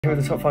Here are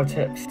the top 5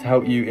 tips to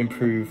help you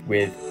improve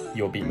with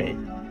your beat.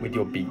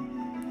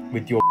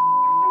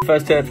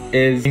 First tip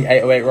is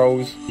 808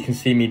 rolls. You can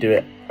see me do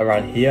it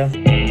around here.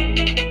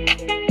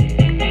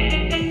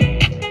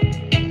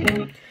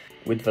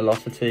 With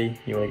velocity,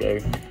 you want to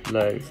go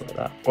low, like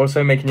that.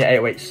 Also making your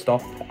 808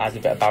 stop adds a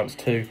bit of bounce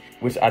too,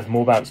 which adds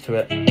more bounce to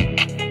it.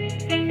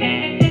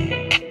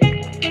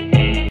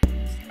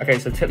 Okay,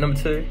 so tip number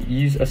 2,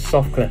 use a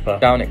soft clipper.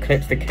 Down, it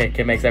clips the kick,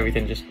 it makes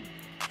everything just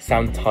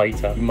sound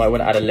tighter. You might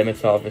want to add a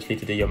limiter obviously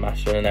to do your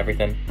mashing and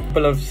everything. A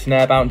couple of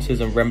snare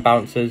bouncers and rim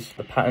bouncers.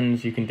 The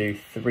patterns, you can do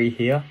 3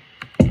 here.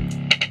 Or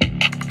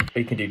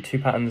you can do 2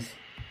 patterns,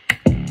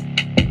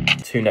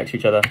 2 next to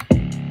each other.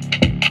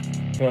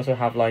 You can also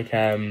have like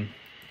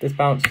this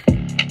bounce.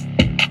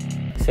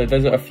 So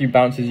those are a few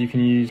bounces you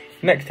can use.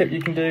 Next tip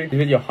you can do is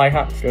with your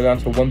hi-hats, go down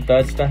to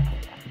 1/3 step.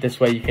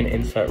 This way you can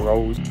insert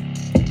rolls.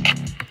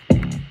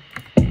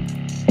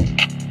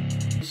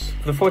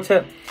 For the 4th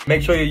tip,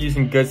 make sure you're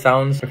using good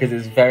sounds because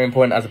it's very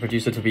important as a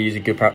producer to be using good